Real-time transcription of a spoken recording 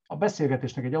a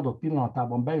beszélgetésnek egy adott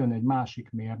pillanatában bejön egy másik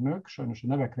mérnök, sajnos a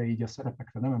nevekre így a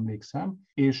szerepekre nem emlékszem,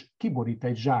 és kiborít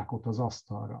egy zsákot az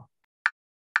asztalra.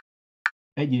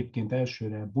 Egyébként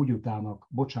elsőre bugyutának,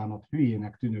 bocsánat,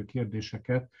 hülyének tűnő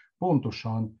kérdéseket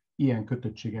pontosan ilyen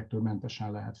kötöttségektől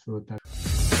mentesen lehet föltenni.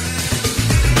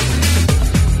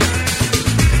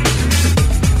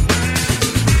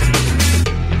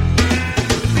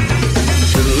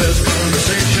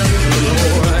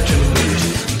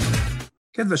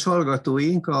 Kedves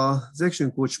hallgatóink, az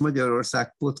Action Coach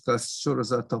Magyarország podcast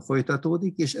sorozata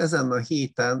folytatódik, és ezen a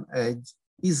héten egy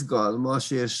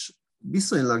izgalmas és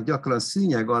viszonylag gyakran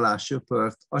szűnyeg alá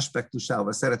söpört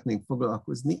aspektusával szeretnénk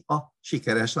foglalkozni a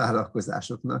sikeres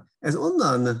vállalkozásoknak. Ez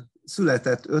onnan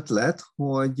született ötlet,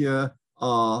 hogy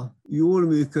a jól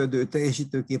működő,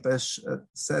 teljesítőképes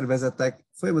szervezetek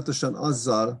folyamatosan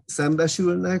azzal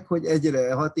szembesülnek, hogy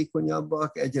egyre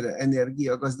hatékonyabbak, egyre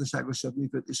energiagazdaságosabb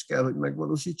működést kell, hogy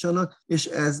megvalósítsanak, és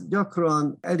ez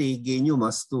gyakran eléggé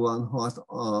nyomasztóan hat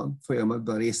a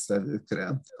folyamatban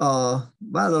résztvevőkre. A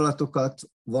vállalatokat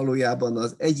valójában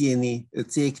az egyéni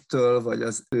cégtől, vagy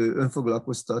az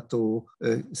önfoglalkoztató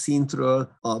szintről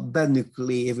a bennük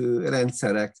lévő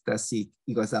rendszerek teszik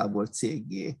igazából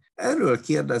céggé. Erről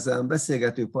kérdezem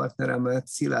beszélgető partneremet,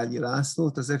 Szilágyi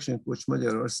Lászlót, az Action Coach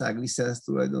Magyarország licenc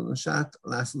tulajdonosát,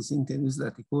 László szintén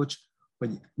üzleti coach,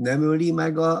 hogy nem öli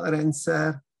meg a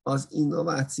rendszer az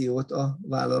innovációt a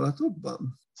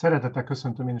vállalatokban? Szeretettel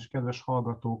köszöntöm én is kedves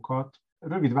hallgatókat.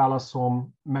 Rövid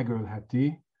válaszom: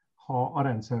 megölheti, ha a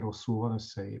rendszer rosszul van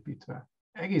összeépítve.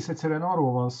 Egész egyszerűen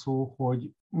arról van szó,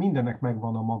 hogy mindennek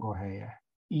megvan a maga helye.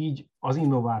 Így az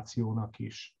innovációnak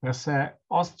is. Persze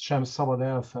azt sem szabad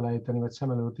elfelejteni, vagy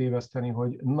szem előtt téveszteni,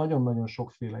 hogy nagyon-nagyon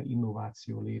sokféle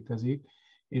innováció létezik,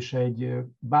 és egy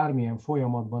bármilyen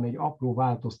folyamatban egy apró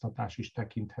változtatás is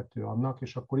tekinthető annak,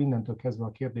 és akkor innentől kezdve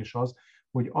a kérdés az,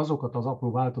 hogy azokat az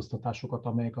apró változtatásokat,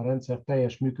 amelyek a rendszer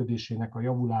teljes működésének a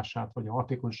javulását, vagy a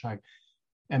hatékonyság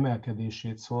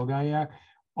emelkedését szolgálják,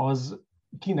 az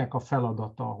kinek a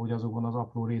feladata, hogy azokban az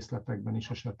apró részletekben is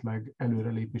esetleg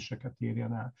előrelépéseket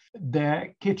érjen el.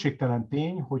 De kétségtelen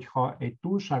tény, hogyha egy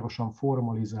túlságosan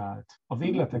formalizált, a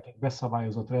végletekig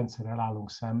beszabályozott rendszerrel állunk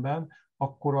szemben,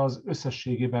 akkor az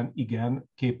összességében igen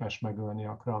képes megölni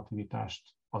a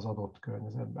kreativitást az adott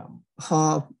környezetben.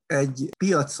 Ha egy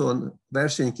piacon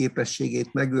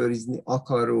versenyképességét megőrizni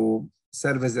akaró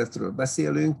szervezetről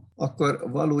beszélünk,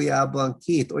 akkor valójában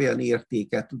két olyan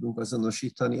értéket tudunk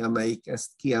azonosítani, amelyik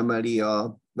ezt kiemeli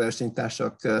a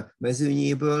versenytársak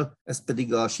mezőnyéből, ez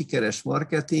pedig a sikeres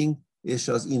marketing és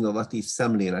az innovatív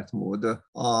szemléletmód.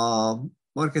 A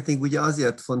marketing ugye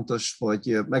azért fontos,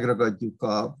 hogy megragadjuk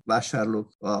a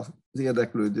vásárlók, az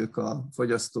érdeklődők, a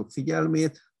fogyasztók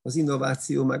figyelmét, az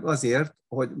innováció meg azért,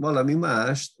 hogy valami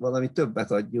mást, valami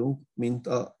többet adjunk, mint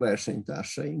a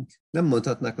versenytársaink. Nem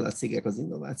mondhatnak le a cégek az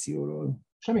innovációról.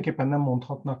 Semmiképpen nem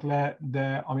mondhatnak le,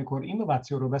 de amikor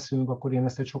innovációról beszélünk, akkor én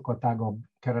ezt egy sokkal tágabb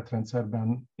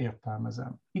keretrendszerben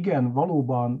értelmezem. Igen,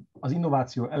 valóban az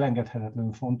innováció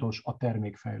elengedhetetlenül fontos a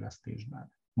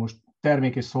termékfejlesztésben. Most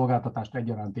termék és szolgáltatást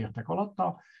egyaránt értek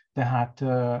alatta, tehát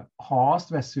ha azt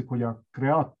vesszük, hogy a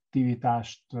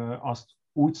kreativitást azt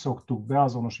úgy szoktuk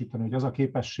beazonosítani, hogy az a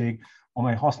képesség,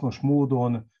 amely hasznos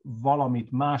módon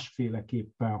valamit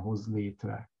másféleképpen hoz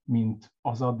létre, mint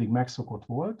az addig megszokott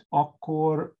volt,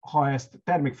 akkor ha ezt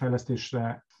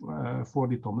termékfejlesztésre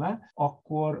fordítom le,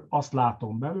 akkor azt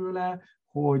látom belőle,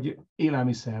 hogy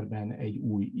élelmiszerben egy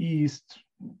új ízt,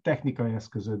 technikai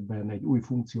eszközökben egy új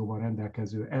funkcióval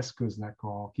rendelkező eszköznek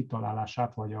a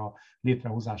kitalálását vagy a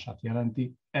létrehozását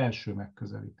jelenti első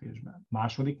megközelítésben.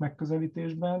 Második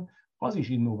megközelítésben az is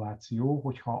innováció,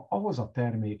 hogyha ahhoz a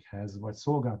termékhez vagy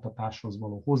szolgáltatáshoz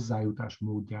való hozzájutás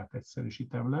módját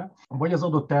egyszerűsítem le, vagy az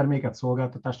adott terméket,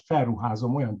 szolgáltatást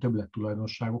felruházom olyan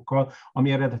többlettulajdonságokkal,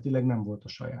 ami eredetileg nem volt a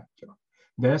sajátja.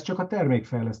 De ez csak a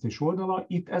termékfejlesztés oldala,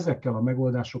 itt ezekkel a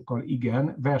megoldásokkal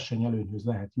igen, versenyelőnyhöz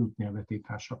lehet jutni a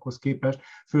vetélytársakhoz képest,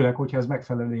 főleg, hogyha ez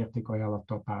megfelelő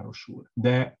értékajánlattal párosul.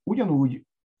 De ugyanúgy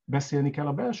beszélni kell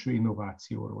a belső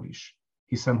innovációról is,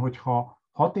 hiszen hogyha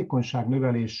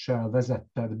hatékonyságnöveléssel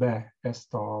vezetted be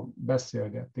ezt a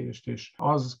beszélgetést, és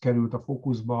az került a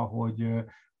fókuszba, hogy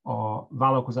a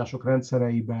vállalkozások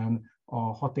rendszereiben a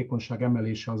hatékonyság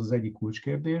emelése az az egyik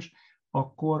kulcskérdés,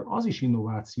 akkor az is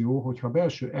innováció, hogyha a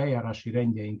belső eljárási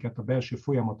rendjeinket, a belső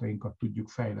folyamatainkat tudjuk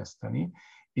fejleszteni,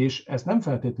 és ez nem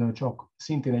feltétlenül csak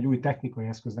szintén egy új technikai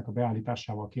eszköznek a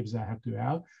beállításával képzelhető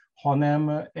el, hanem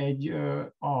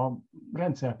a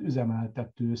rendszert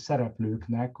üzemeltető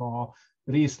szereplőknek a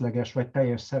részleges vagy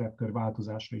teljes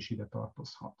szerepkörváltozásra is ide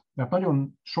tartozhat. Mert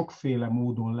nagyon sokféle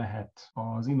módon lehet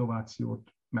az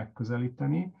innovációt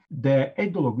megközelíteni, de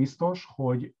egy dolog biztos,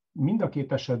 hogy mind a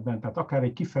két esetben, tehát akár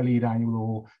egy kifelé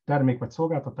irányuló termék- vagy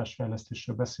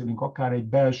szolgáltatásfejlesztésről beszélünk, akár egy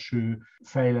belső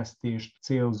fejlesztést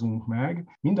célzunk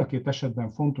meg, mind a két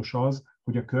esetben fontos az,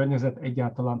 hogy a környezet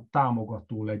egyáltalán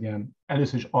támogató legyen.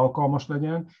 Először is alkalmas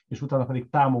legyen, és utána pedig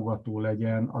támogató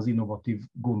legyen az innovatív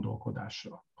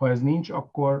gondolkodásra. Ha ez nincs,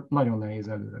 akkor nagyon nehéz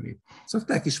előrelépni.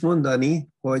 Szokták is mondani,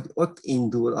 hogy ott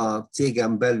indul a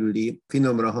cégen belüli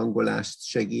finomra hangolást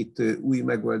segítő új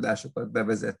megoldásokat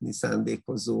bevezetni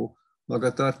szándékozó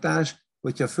magatartás,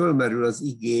 hogyha fölmerül az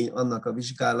igény annak a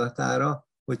vizsgálatára,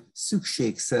 hogy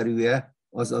szükségszerű-e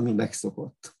az, ami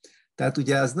megszokott. Tehát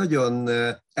ugye ez nagyon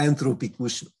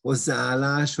entropikus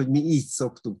hozzáállás, hogy mi így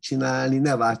szoktuk csinálni,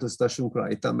 ne változtassunk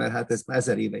rajta, mert hát ezt már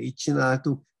 1000 éve így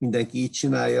csináltuk, mindenki így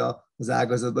csinálja az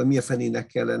ágazatban, mi a fenének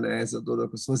kellene ez a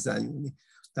dologhoz hozzányúlni.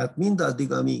 Tehát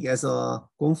mindaddig, amíg ez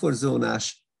a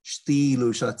komfortzónás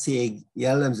stílus, a cég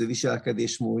jellemző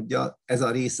viselkedésmódja, ez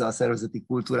a része a szervezeti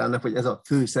kultúrának, vagy ez a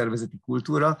fő szervezeti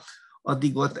kultúra,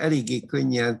 addig ott eléggé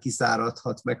könnyen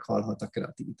kiszáradhat, meghalhat a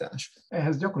kreativitás.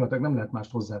 Ehhez gyakorlatilag nem lehet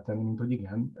mást hozzátenni, mint hogy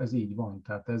igen, ez így van.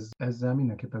 Tehát ezzel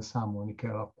mindenképpen számolni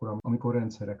kell akkor, amikor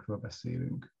rendszerekről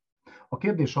beszélünk. A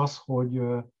kérdés az, hogy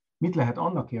mit lehet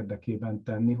annak érdekében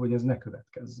tenni, hogy ez ne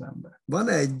következzen be. Van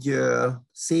egy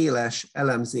széles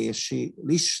elemzési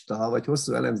lista, vagy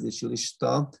hosszú elemzési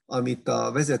lista, amit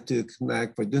a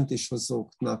vezetőknek, vagy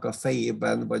döntéshozóknak a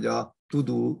fejében, vagy a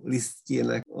to-do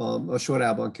listjének a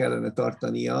sorában kellene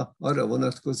tartania arra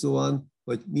vonatkozóan,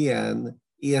 hogy milyen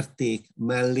érték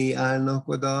mellé állnak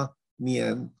oda,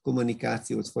 milyen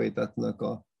kommunikációt folytatnak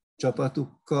a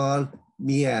csapatukkal,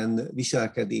 milyen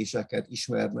viselkedéseket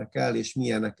ismernek el, és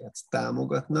milyeneket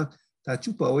támogatnak. Tehát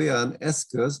csupa olyan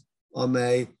eszköz,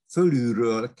 amely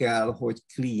fölülről kell, hogy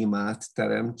klímát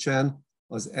teremtsen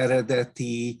az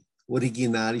eredeti,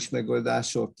 originális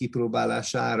megoldások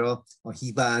kipróbálására, a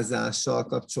hibázással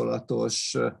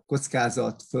kapcsolatos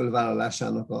kockázat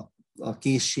fölvállalásának a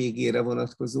készségére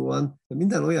vonatkozóan.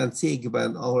 Minden olyan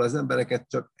cégben, ahol az embereket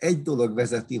csak egy dolog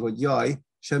vezeti, hogy jaj,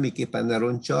 semmiképpen ne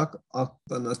roncsak,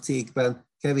 abban a cégben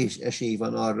kevés esély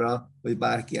van arra, hogy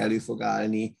bárki elő fog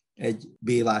állni egy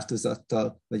B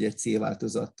változattal, vagy egy C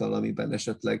változattal, amiben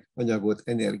esetleg anyagot,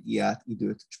 energiát,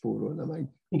 időt spórolna meg.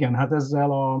 Igen, hát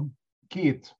ezzel a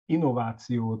két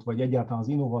innovációt, vagy egyáltalán az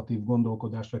innovatív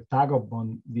gondolkodást, vagy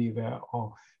tágabban véve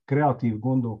a kreatív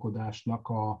gondolkodásnak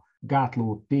a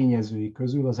gátló tényezői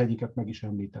közül az egyiket meg is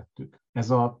említettük. Ez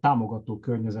a támogató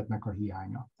környezetnek a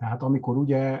hiánya. Tehát amikor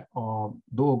ugye a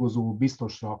dolgozó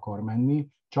biztosra akar menni,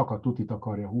 csak a tutit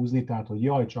akarja húzni, tehát hogy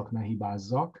jaj, csak ne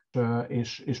hibázzak,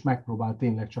 és megpróbál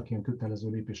tényleg csak ilyen kötelező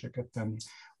lépéseket tenni.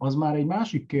 Az már egy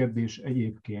másik kérdés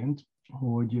egyébként,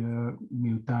 hogy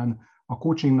miután a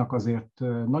coachingnak azért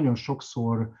nagyon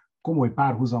sokszor komoly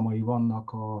párhuzamai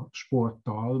vannak a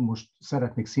sporttal. Most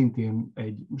szeretnék szintén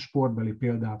egy sportbeli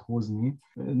példát hozni,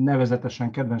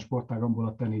 nevezetesen kedvenc sportágamból,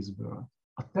 a teniszből.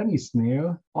 A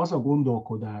tenisznél az a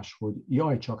gondolkodás, hogy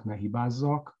jaj, csak ne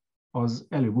hibázzak, az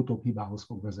előbb-utóbb hibához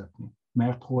fog vezetni.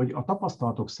 Mert hogy a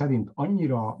tapasztalatok szerint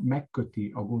annyira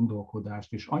megköti a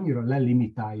gondolkodást, és annyira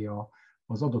lelimitálja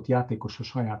az adott játékos a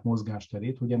saját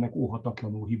mozgásterét, hogy ennek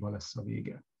óhatatlanul hiba lesz a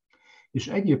vége. És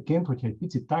egyébként, hogyha egy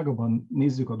picit tágabban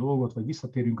nézzük a dolgot, vagy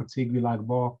visszatérünk a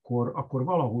cégvilágba, akkor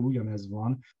valahol ugyanez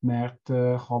van, mert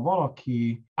ha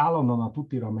valaki állandóan a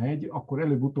tutira megy, akkor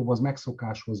előbb-utóbb az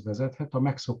megszokáshoz vezethet. A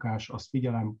megszokás az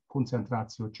figyelem,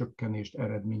 koncentráció csökkenést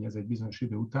eredményez egy bizonyos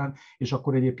idő után, és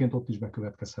akkor egyébként ott is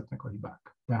bekövetkezhetnek a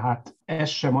hibák. Tehát ez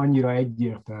sem annyira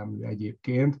egyértelmű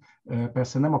egyébként.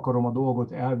 Persze nem akarom a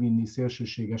dolgot elvinni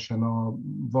szélsőségesen a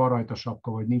van rajta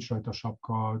sapka, vagy nincs rajta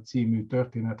sapka című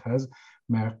történethez,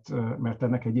 mert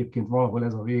ennek egyébként valahol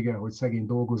ez a vége, hogy szegény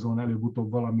dolgozón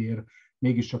előbb-utóbb valamiért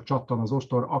mégiscsak csattan az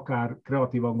ostor, akár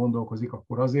kreatívan gondolkozik,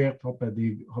 akkor azért,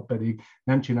 ha pedig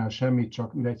nem csinál semmit,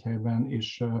 csak ül egy helyben,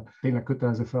 és tényleg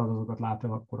kötelező feladatokat lát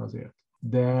el, akkor azért.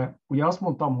 De ugye azt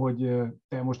mondtam, hogy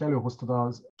te most előhoztad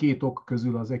az két ok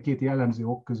közül, az két jellemző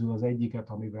ok közül az egyiket,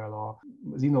 amivel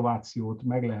az innovációt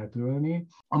meg lehet ölni,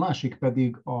 a másik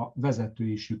pedig a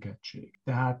vezetői sükettség.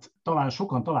 Tehát talán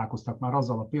sokan találkoztak már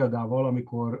azzal a példával,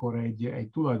 amikor egy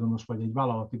tulajdonos vagy egy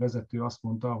vállalati vezető azt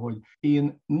mondta, hogy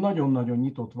én nagyon-nagyon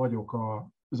nyitott vagyok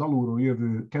az alulról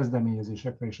jövő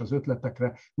kezdeményezésekre és az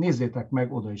ötletekre, nézzétek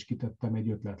meg, oda is kitettem egy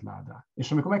ötletládát.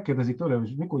 És amikor megkérdezik tőle,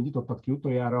 hogy mikor nyitottad ki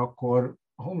utoljára, akkor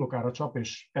a homlokára csap,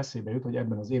 és eszébe jut, hogy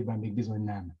ebben az évben még bizony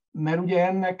nem. Mert ugye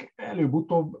ennek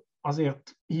előbb-utóbb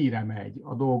azért híre megy,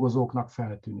 a dolgozóknak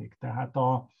feltűnik. Tehát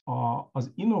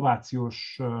az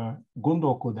innovációs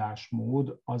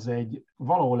gondolkodásmód az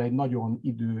valahol egy nagyon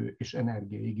idő- és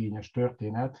energiaigényes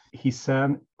történet,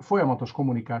 hiszen folyamatos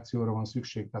kommunikációra van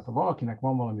szükség. Tehát ha valakinek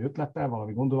van valami ötlete,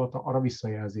 valami gondolata, arra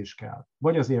visszajelzés kell.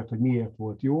 Vagy azért, hogy miért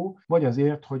volt jó, vagy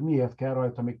azért, hogy miért kell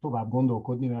rajta még tovább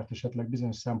gondolkodni, mert esetleg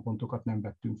bizonyos szempontokat nem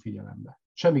vettünk figyelembe.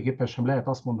 Semmiképpen sem lehet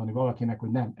azt mondani valakinek,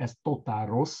 hogy nem, ez totál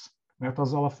rossz, mert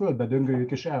azzal a földbe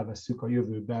döngöljük, és elvesszük a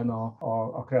jövőben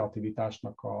a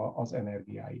kreativitásnak az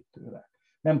energiáit tőle.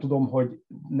 Nem tudom, hogy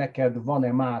neked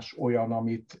van-e más olyan,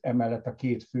 amit emellett a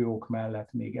két fő ok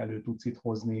mellett még elő tudsz itt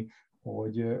hozni,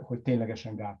 hogy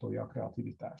ténylegesen gátolja a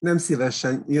kreativitást. Nem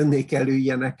szívesen jönnék elő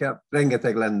ilyenekkel,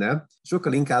 rengeteg lenne.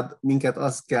 Sokkal inkább minket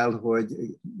az kell, hogy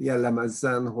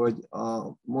jellemezzen, hogy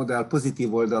a modell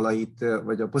pozitív oldalait,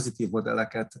 vagy a pozitív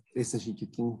modelleket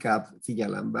részesítjük inkább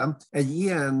figyelemben. Egy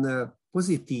ilyen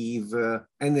pozitív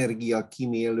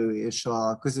energiakímélő és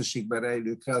a közösségben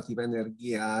rejlő kreatív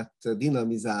energiát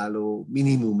dinamizáló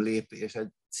minimum lépés egy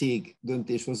cég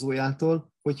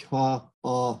döntéshozójától, hogyha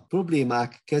a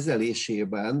problémák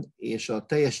kezelésében és a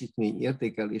teljesítmény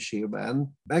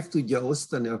értékelésében meg tudja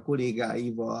osztani a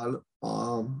kollégáival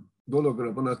a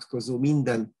dologra vonatkozó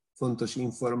minden fontos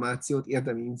információt,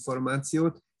 érdemi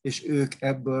információt, és ők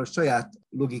ebből saját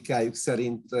logikájuk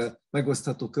szerint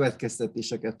megosztható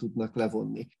következtetéseket tudnak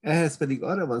levonni. Ehhez pedig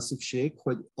arra van szükség,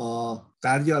 hogy a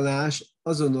tárgyalás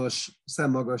azonos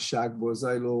szemmagasságból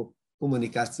zajló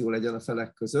kommunikáció legyen a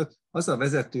felek között. Az a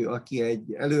vezető, aki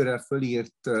egy előre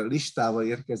fölírt listával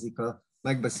érkezik a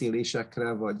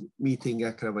megbeszélésekre, vagy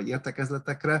meetingekre, vagy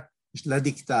értekezletekre, és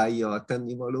lediktálja a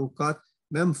tennivalókat,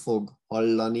 nem fog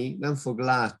hallani, nem fog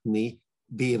látni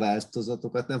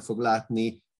B-változatokat, nem fog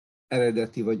látni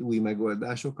eredeti vagy új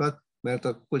megoldásokat, mert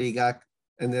a kollégák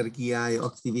energiája,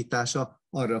 aktivitása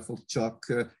arra fog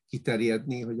csak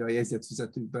kiterjedni, hogy a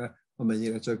jegyzetfüzetükbe,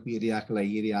 amennyire csak bírják,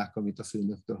 leírják, amit a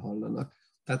főnöktől hallanak.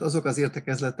 Tehát azok az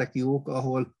értekezletek jók,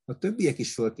 ahol a többiek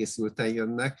is fölkészülten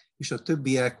jönnek, és a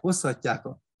többiek hozhatják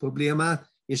a problémát,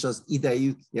 és az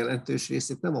idejük jelentős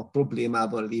részét nem a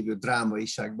problémában lévő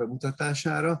drámaiság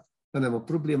bemutatására, hanem a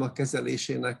probléma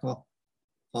kezelésének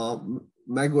a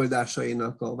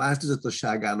megoldásainak, a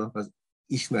változatosságának az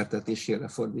ismertetésére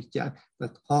fordítják.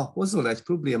 Tehát ha hozol egy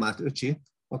problémát, öcsi,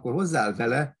 akkor hozzál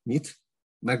vele mit?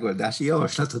 Megoldási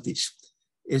javaslatot is.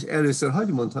 És először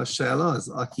hadd mondhassa el az,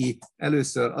 aki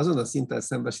először azon a szinten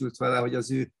szembesült vele, hogy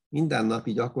az ő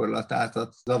mindennapi gyakorlatát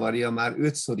zavarja, már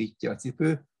őt szorítja a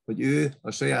cipő, hogy ő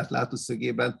a saját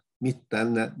látószögében mit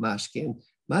tenne másként.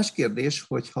 Más kérdés,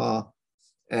 hogyha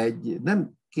egy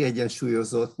nem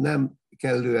kiegyensúlyozott, nem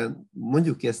kellően,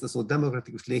 mondjuk ki ezt a szót,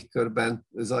 demokratikus légkörben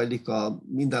zajlik a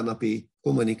mindennapi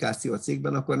kommunikáció a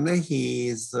cégben, akkor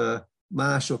nehéz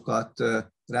másokat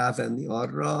rávenni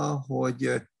arra,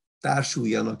 hogy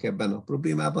társuljanak ebben a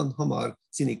problémában, hamar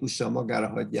cinikusan magára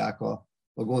hagyják a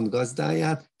gond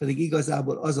gazdáját, pedig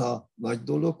igazából az a nagy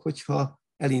dolog, hogyha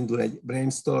elindul egy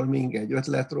brainstorming, egy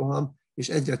ötletroham, és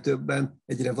egyre többen,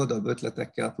 egyre vadabb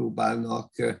ötletekkel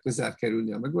próbálnak közel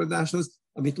kerülni a megoldáshoz,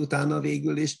 amit utána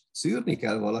végül is szűrni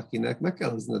kell valakinek, meg kell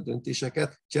hozni a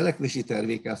döntéseket, cselekvési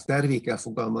tervé kell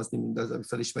fogalmazni mindaz, ami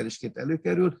felismerésként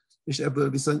előkerül, és ebből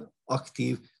bizony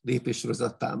aktív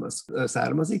lépéssorozat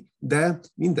származik, de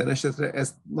minden esetre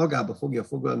ezt magába fogja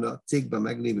foglalni a cégben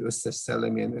meglévő összes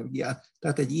szellemi energiát.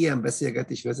 Tehát egy ilyen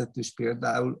beszélgetés vezetős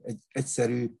például egy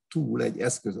egyszerű tool, egy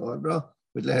eszköz arra,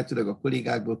 hogy lehetőleg a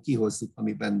kollégákból kihozzuk,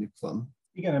 ami bennük van.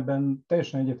 Igen, ebben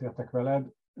teljesen egyetértek veled,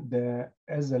 de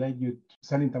ezzel együtt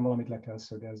szerintem valamit le kell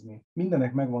szögezni.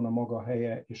 Mindennek megvan a maga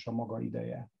helye és a maga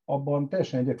ideje. Abban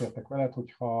teljesen egyetértek veled,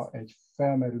 hogyha egy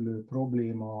felmerülő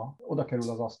probléma oda kerül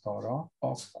az asztalra,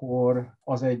 akkor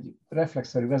az egy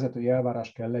reflexzerű vezetői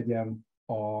elvárás kell legyen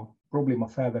a probléma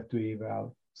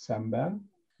felvetőjével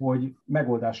szemben, hogy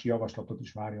megoldási javaslatot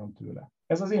is várjon tőle.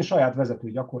 Ez az én saját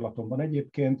vezetői gyakorlatomban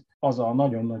egyébként az a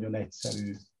nagyon-nagyon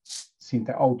egyszerű,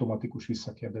 szinte automatikus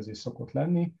visszakérdezés szokott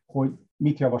lenni, hogy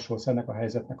mit javasolsz ennek a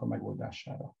helyzetnek a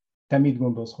megoldására. Te mit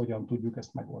gondolsz, hogyan tudjuk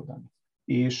ezt megoldani?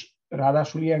 És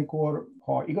ráadásul ilyenkor,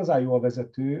 ha igazán jó a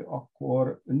vezető,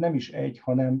 akkor nem is egy,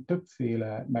 hanem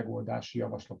többféle megoldási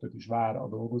javaslatot is vár a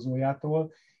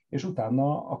dolgozójától, és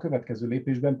utána a következő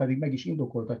lépésben pedig meg is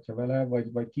indokoltatja vele,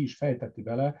 vagy ki is fejteti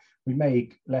vele, hogy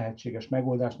melyik lehetséges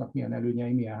megoldásnak milyen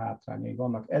előnyei, milyen hátrányai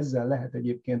vannak. Ezzel lehet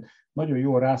egyébként nagyon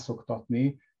jól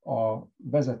rászoktatni a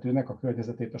vezetőnek a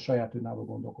környezetét a saját önálló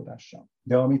gondolkodással.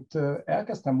 De amit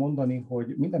elkezdtem mondani,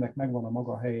 hogy mindennek megvan a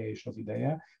maga helye és az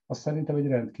ideje, az szerintem egy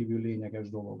rendkívül lényeges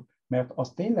dolog. Mert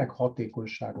az tényleg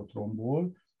hatékonyságot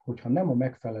rombol, hogyha nem a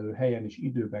megfelelő helyen és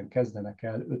időben kezdenek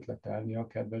el ötletelni a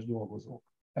kedves dolgozók.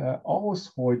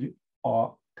 Ahhoz, hogy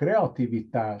a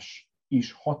kreativitás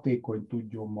is hatékony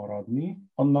tudjon maradni,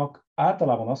 annak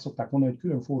általában azt szokták mondani, hogy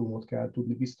külön fórumot kell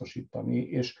tudni biztosítani,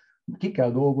 és ki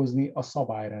kell dolgozni a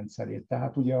szabályrendszerét.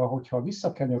 Tehát ugye, hogyha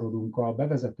visszakanyarodunk a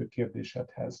bevezető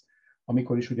kérdésedhez,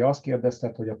 amikor is ugye azt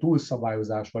kérdezted, hogy a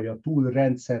túlszabályozás vagy a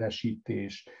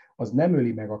túlrendszeresítés az nem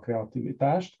öli meg a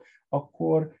kreativitást,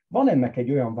 akkor van ennek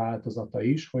egy olyan változata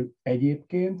is, hogy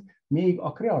egyébként még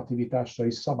a kreativitásra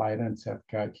is szabályrendszert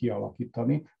kell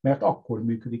kialakítani, mert akkor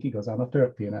működik igazán a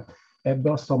történet.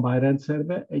 Ebbe a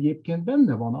szabályrendszerbe egyébként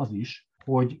benne van az is,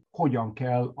 hogy hogyan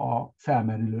kell a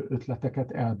felmerülő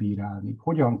ötleteket elbírálni,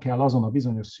 hogyan kell azon a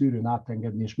bizonyos szűrőn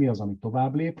átengedni, és mi az, ami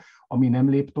tovább lép, ami nem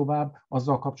lép tovább,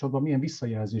 azzal kapcsolatban milyen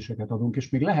visszajelzéseket adunk, és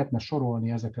még lehetne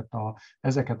sorolni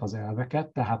ezeket az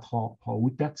elveket, tehát ha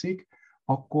úgy tetszik,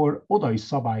 akkor oda is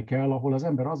szabály kell, ahol az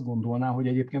ember azt gondolná, hogy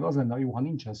egyébként az lenne jó, ha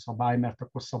nincsen szabály, mert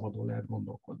akkor szabadon lehet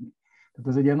gondolkodni. Tehát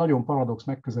ez egy ilyen nagyon paradox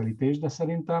megközelítés, de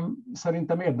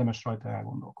szerintem érdemes rajta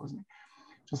elgondolkozni.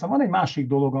 És aztán van egy másik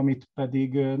dolog, amit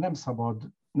pedig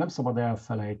nem szabad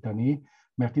elfelejteni,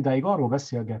 mert idáig arról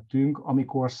beszélgettünk,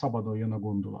 amikor szabadon jön a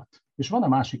gondolat. És van a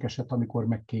másik eset, amikor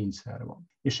meg kényszer van.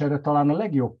 És erre talán a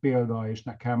legjobb példa, és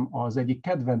nekem az egyik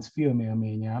kedvenc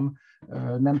filmélményem,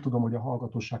 nem tudom, hogy a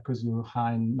hallgatóság közül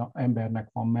hány embernek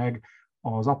van meg,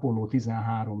 az Apollo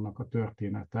 13-nak a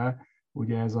története.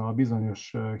 Ugye ez a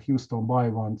bizonyos Houston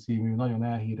baj van című nagyon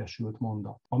elhíresült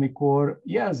mondat. Amikor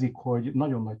jelzik, hogy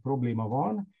nagyon nagy probléma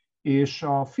van, és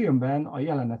a filmben a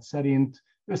jelenet szerint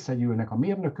összegyűlnek a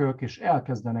mérnökök, és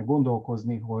elkezdenek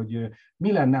gondolkozni, hogy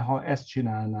mi lenne, ha ezt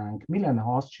csinálnánk, mi lenne,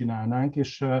 ha azt csinálnánk,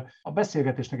 és a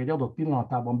beszélgetésnek egy adott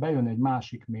pillanatában bejön egy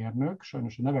másik mérnök,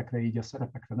 sajnos a nevekre így, a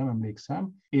szerepekre nem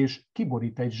emlékszem, és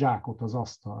kiborít egy zsákot az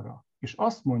asztalra. És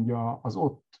azt mondja az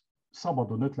ott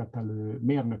szabadon ötletelő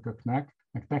mérnököknek,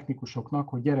 meg technikusoknak,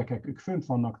 hogy gyerekek, ők fönt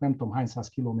vannak nem tudom hány száz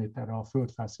kilométerre a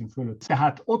földfelszín fölött.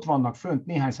 Tehát ott vannak fönt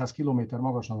néhány száz kilométer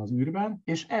magasan az űrben,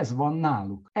 és ez van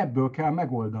náluk. Ebből kell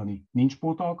megoldani. Nincs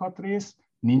pótalkatrész,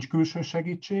 nincs külső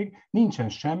segítség, nincsen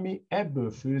semmi,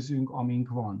 ebből főzünk, amink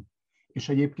van. És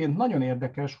egyébként nagyon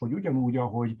érdekes, hogy ugyanúgy,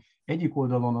 ahogy egyik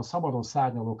oldalon a szabadon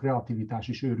szárnyaló kreativitás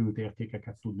is őrült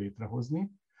értékeket tud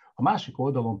létrehozni, a másik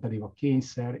oldalon pedig a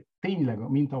kényszer tényleg,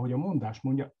 mint ahogy a mondás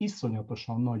mondja,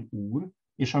 iszonyatosan nagy úr,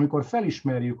 és amikor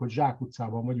felismerjük, hogy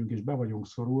zsákutcában vagyunk és be vagyunk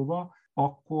szorulva,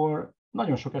 akkor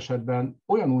nagyon sok esetben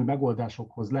olyan új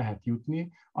megoldásokhoz lehet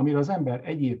jutni, amire az ember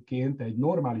egyébként egy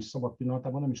normális szabad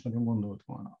pillanatában nem is nagyon gondolt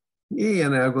volna.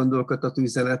 Ilyen elgondolkodható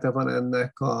üzenete van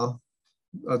ennek a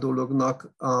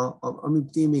dolognak.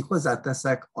 Amit én még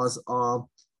hozzáteszek, az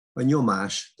a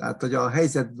nyomás. Tehát, hogy a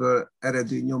helyzetből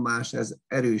eredő nyomás, ez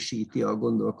erősíti a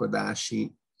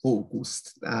gondolkodási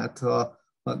fókuszt. Tehát,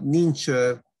 ha nincs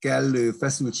kellő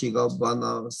feszültség abban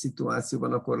a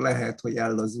szituációban, akkor lehet, hogy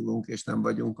ellazulunk, és nem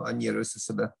vagyunk annyira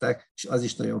összeszedettek, és az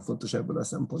is nagyon fontos ebből a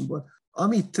szempontból.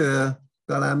 Amit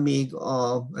talán még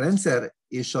a rendszer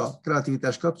és a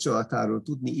kreativitás kapcsolatáról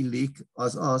tudni illik,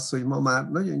 az az, hogy ma már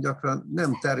nagyon gyakran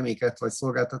nem terméket vagy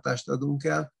szolgáltatást adunk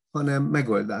el, hanem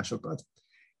megoldásokat.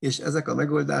 És ezek a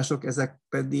megoldások, ezek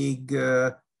pedig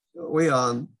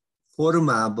olyan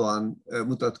formában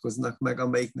mutatkoznak meg,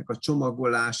 amelyiknek a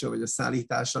csomagolása vagy a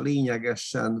szállítása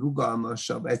lényegesen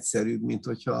rugalmasabb, egyszerűbb, mint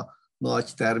hogyha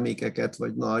nagy termékeket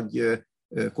vagy nagy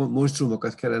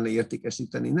monstrumokat kellene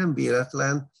értékesíteni. Nem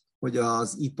véletlen, hogy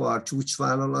az ipar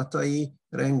csúcsvállalatai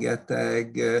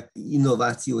rengeteg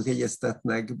innovációt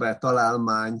jegyeztetnek be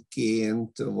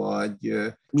találmányként, vagy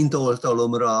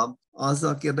mintaoltalomra,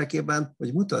 azzal érdekében,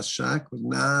 hogy mutassák, hogy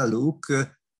náluk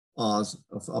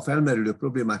a felmerülő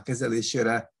problémák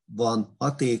kezelésére van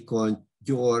hatékony,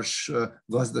 gyors,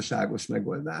 gazdaságos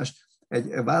megoldás.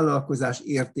 Egy vállalkozás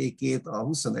értékét a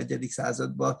 21.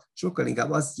 században sokkal inkább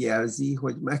azt jelzi,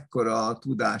 hogy mekkora a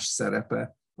tudás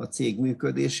szerepe a cég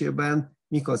működésében,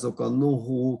 mik azok a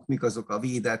know-how-k, mik azok a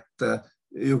védett,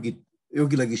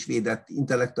 jogilag is védett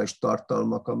intellektuális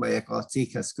tartalmak, amelyek a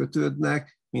céghez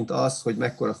kötődnek, mint az, hogy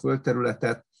mekkora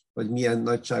földterületet, vagy milyen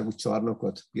nagyságú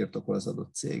csarnokot birtokol az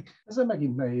adott cég. Ezzel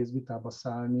megint nehéz vitába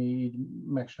szállni, így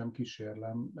meg sem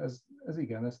kísérlem. Ez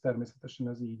igen, ez természetesen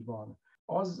ez így van.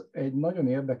 Az egy nagyon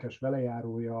érdekes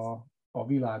velejárója a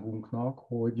világunknak,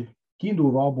 hogy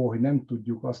kiindulva abból, hogy nem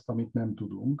tudjuk azt, amit nem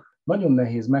tudunk, nagyon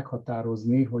nehéz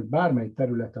meghatározni, hogy bármely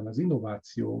területen az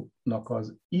innovációnak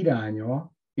az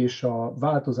iránya és a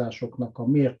változásoknak a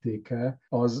mértéke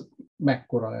az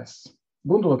mekkora lesz.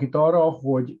 Gondolok itt arra,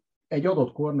 hogy egy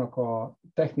adott kornak a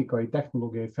technikai,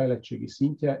 technológiai fejlettségi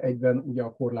szintje egyben ugye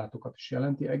a korlátokat is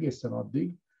jelenti egészen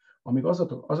addig, amíg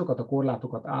azokat a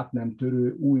korlátokat át nem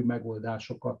törő új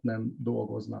megoldásokat nem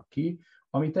dolgoznak ki,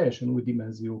 ami teljesen új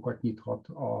dimenziókat nyithat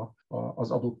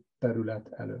az adott terület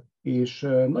előtt. És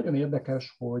nagyon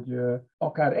érdekes, hogy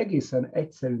akár egészen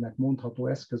egyszerűnek mondható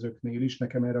eszközöknél is,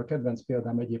 nekem erre a kedvenc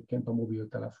példám egyébként a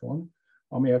mobiltelefon,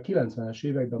 ami a 90-es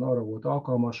években arra volt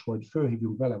alkalmas, hogy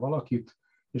fölhívjunk vele valakit,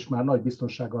 és már nagy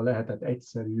biztonsággal lehetett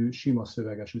egyszerű, sima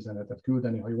szöveges üzenetet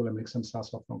küldeni, ha jól emlékszem,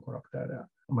 160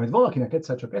 karakterrel. Majd valakinek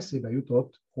egyszer csak eszébe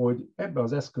jutott, hogy ebbe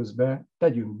az eszközbe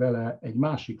tegyünk bele egy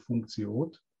másik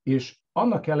funkciót, és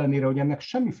annak ellenére, hogy ennek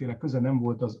semmiféle köze nem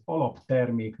volt az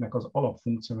alapterméknek az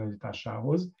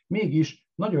alapfunkcionalitásához, mégis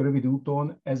nagyon rövid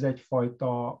úton ez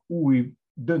egyfajta új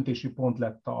döntési pont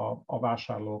lett a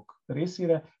vásárlók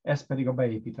részére, ez pedig a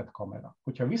beépített kamera.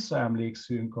 Hogyha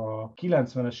visszaemlékszünk a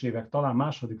 90-es évek talán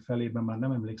második felében, már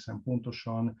nem emlékszem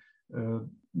pontosan,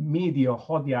 média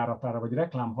hadjáratára, vagy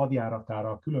reklám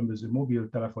hadjáratára a különböző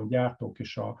mobiltelefongyártók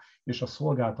és a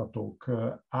szolgáltatók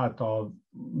által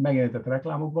megjelenített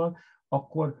reklámokban,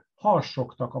 akkor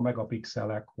harsogtak a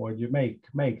megapixelek, hogy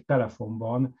melyik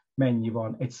telefonban mennyi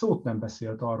van. Egy szót nem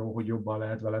beszélt arról, hogy jobban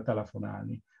lehet vele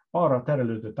telefonálni. Arra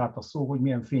terelődött át a szó, hogy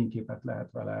milyen fényképet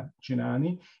lehet vele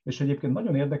csinálni, és egyébként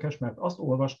nagyon érdekes, mert azt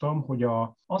olvastam, hogy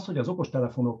hogy az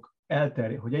okostelefonok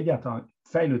hogy egyáltalán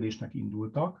fejlődésnek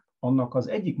indultak, annak az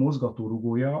egyik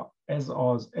mozgatórugója ez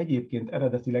az egyébként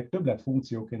eredetileg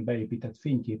többletfunkcióként beépített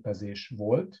fényképezés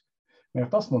volt,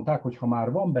 mert azt mondták, hogy ha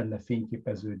már van benne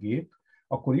fényképezőgép,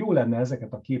 akkor jó lenne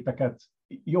ezeket a képeket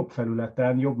jobb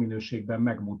felületen, jobb minőségben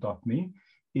megmutatni,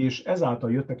 és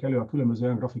ezáltal jöttek elő a különböző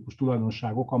olyan grafikus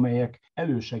tulajdonságok, amelyek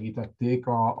elősegítették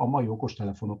a mai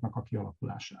okostelefonoknak a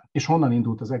kialakulását. És honnan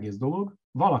indult az egész dolog?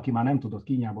 Valaki már nem tudott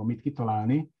kínjában mit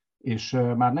kitalálni, és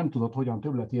már nem tudott hogyan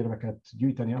többletérveket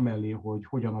gyűjteni amellé, hogy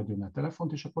hogyan adjon le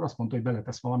telefont, és akkor azt mondta, hogy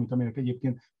beletesz valamit, aminek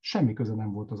egyébként semmi köze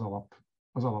nem volt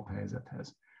az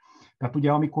alaphelyzethez. Tehát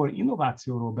ugye, amikor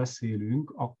innovációról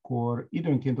beszélünk, akkor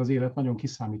időnként az élet nagyon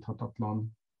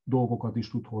kiszámíthatatlan dolgokat is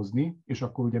tud hozni, és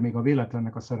akkor ugye még a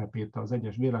véletlennek a szerepét, az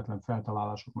egyes véletlen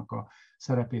feltalálásoknak a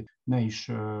szerepét ne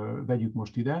is vegyük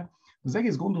most ide. Az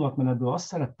egész gondolatmenetből azt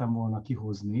szerettem volna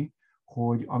kihozni,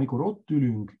 hogy amikor ott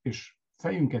ülünk, és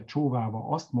fejünket csóválva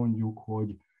azt mondjuk,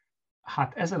 hogy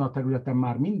hát ezen a területen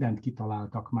már mindent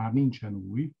kitaláltak, már nincsen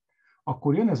új,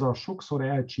 akkor jön ez a sokszor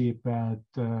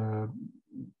elcsépelt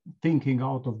thinking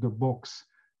out of the box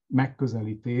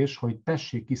megközelítés, hogy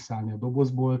tessék kiszállni a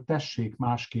dobozból, tessék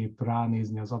másképp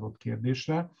ránézni az adott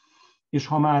kérdésre, és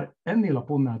ha már ennél a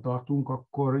pontnál tartunk,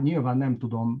 akkor nyilván nem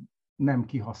tudom nem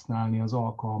kihasználni az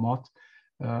alkalmat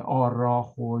arra,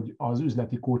 hogy az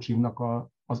üzleti coachingnak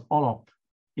az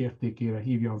alapértékére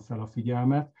hívjam fel a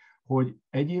figyelmet, hogy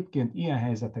egyébként ilyen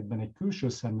helyzetekben egy külső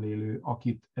szemlélő,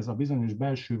 akit ez a bizonyos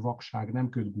belső vakság nem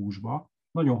köt gúzsba,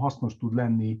 nagyon hasznos tud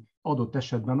lenni adott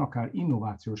esetben akár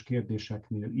innovációs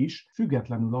kérdéseknél is,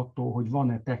 függetlenül attól, hogy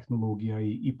van-e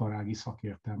technológiai, iparági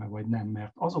szakértelme vagy nem,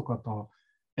 mert azokat a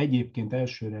egyébként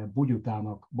elsőre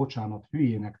bugyutának,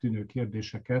 hülyének tűnő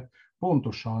kérdéseket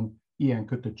pontosan ilyen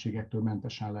kötöttségektől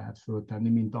mentesen lehet föltenni,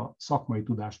 mint a szakmai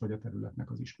tudás vagy a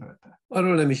területnek az ismerete.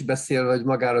 Arról nem is beszélve, hogy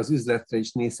magára az üzletre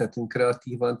is nézhetünk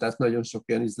kreatívan, tehát nagyon sok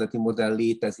olyan üzleti modell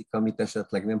létezik, amit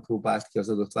esetleg nem próbált ki az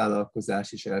adott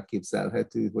vállalkozás, és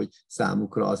elképzelhető, hogy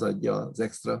számukra az adja az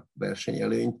extra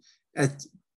versenyelőnyt. Egy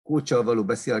coachsal való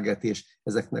beszélgetés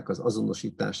ezeknek az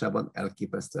azonosításában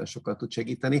elképesztően sokat tud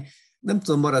segíteni. Nem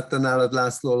tudom, maradt-e nálad,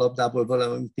 László, a labdából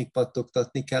valami, amit még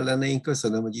pattogtatni kellene. Én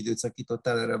köszönöm, hogy időt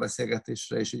szakítottál erre a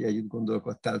beszélgetésre, és hogy együtt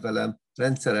gondolkodtál velem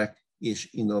rendszerek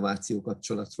és innováció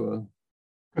kapcsolatról.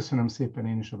 Köszönöm szépen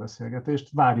én is a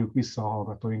beszélgetést. Várjuk vissza a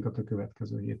hallgatóinkat a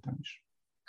következő héten is.